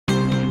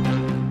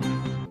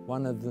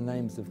One of the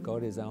names of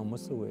God is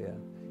Al-Musawwir.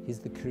 He's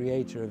the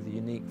creator of the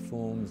unique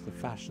forms, the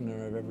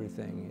fashioner of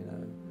everything, you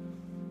know.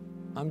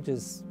 I'm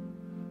just,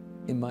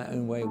 in my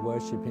own way,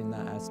 worshipping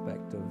that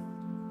aspect of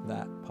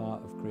that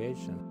part of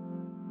creation.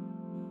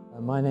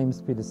 My name's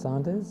Peter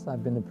Sanders.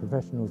 I've been a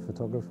professional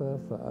photographer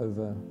for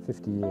over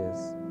 50 years.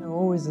 You know,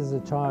 always as a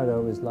child I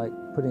was like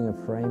putting a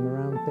frame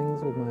around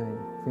things with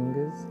my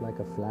fingers, like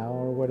a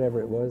flower or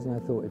whatever it was, and I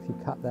thought if you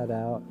cut that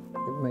out,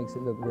 it makes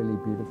it look really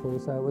beautiful.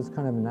 So it was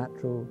kind of a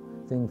natural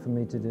thing for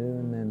me to do,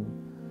 and then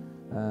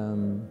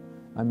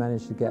I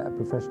managed to get a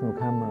professional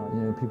camera.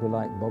 You know, people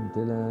like Bob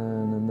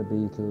Dylan and the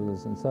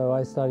Beatles, and so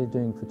I started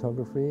doing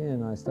photography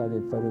and I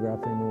started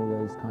photographing all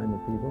those kind of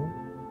people.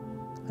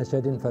 Actually,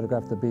 I didn't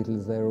photograph the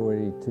Beatles, they were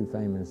already too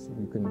famous,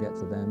 you couldn't get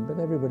to them, but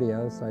everybody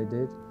else I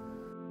did.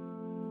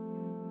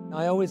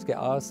 I always get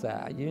asked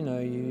that, you know,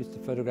 you used to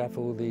photograph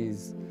all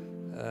these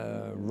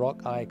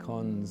rock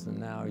icons and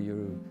now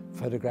you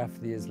photograph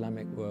the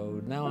Islamic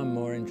world. Now I'm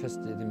more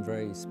interested in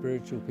very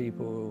spiritual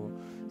people,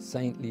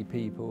 saintly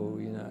people,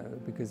 you know,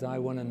 because I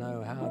want to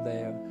know how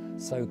they are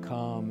so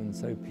calm and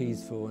so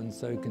peaceful and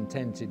so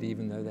contented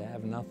even though they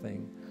have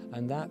nothing.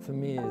 And that for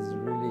me is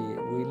really,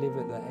 we live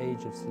at the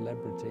age of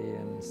celebrity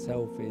and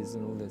selfies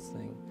and all this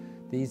thing.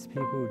 These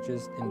people are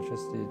just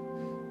interested,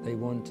 they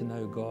want to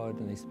know God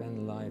and they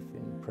spend life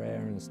in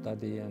prayer and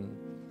study and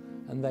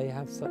they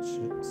have such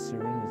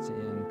serenity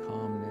and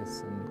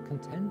calmness and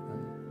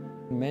contentment.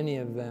 Many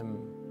of them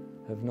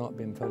have not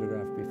been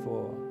photographed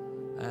before,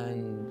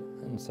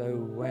 and so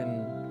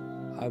when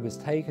I was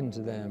taken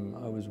to them,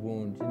 I was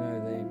warned, you know,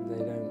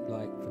 they don't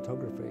like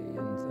photography,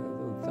 and so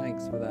oh,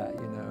 thanks for that,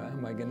 you know,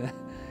 am I going to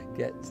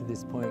get to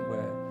this point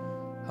where,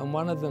 and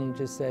one of them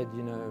just said,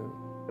 you know,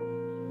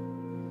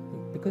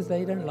 because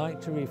they don't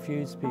like to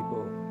refuse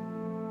people,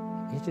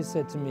 he just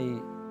said to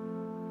me,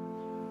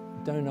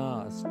 don't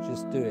ask,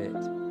 just do it.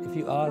 If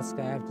you ask,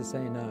 I have to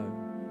say no.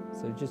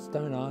 So just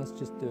don't ask,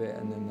 just do it,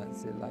 and then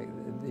that's it. Like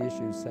the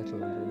issue's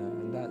settled, you know.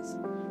 And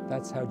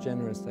that's how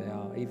generous they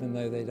are, even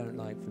though they don't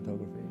like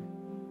photography.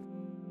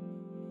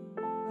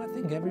 I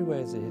think everywhere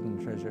is a hidden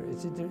treasure.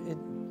 It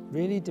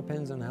really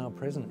depends on how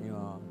present you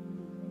are.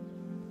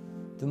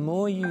 The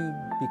more you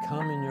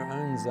become in your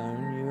own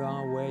zone, you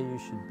are where you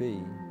should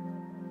be,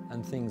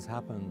 and things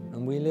happen.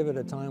 And we live at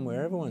a time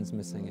where everyone's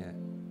missing it.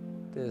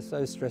 They're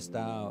so stressed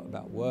out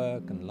about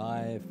work and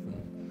life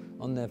and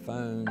on their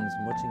phones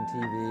and watching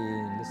TV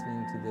and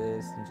listening to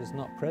this and just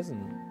not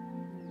present.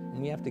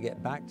 And we have to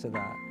get back to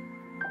that.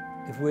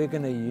 If we're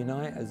going to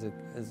unite as a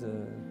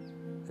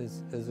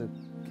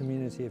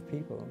community of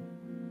people,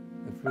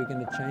 if we're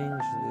going to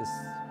change this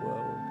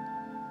world,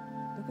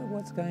 look at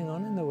what's going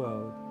on in the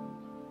world.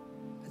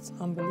 It's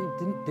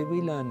unbelievable. Did we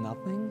learn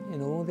nothing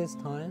in all this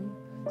time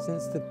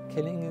since the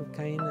killing of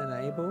Cain and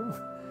Abel?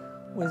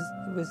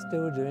 We're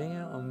still doing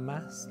it on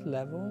mass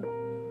level?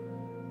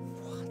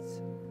 What?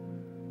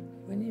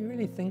 When you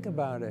really think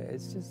about it,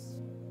 it's just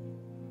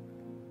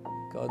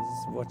God's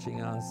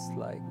watching us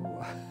like,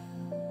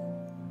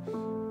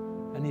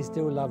 and He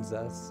still loves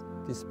us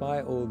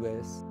despite all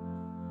this.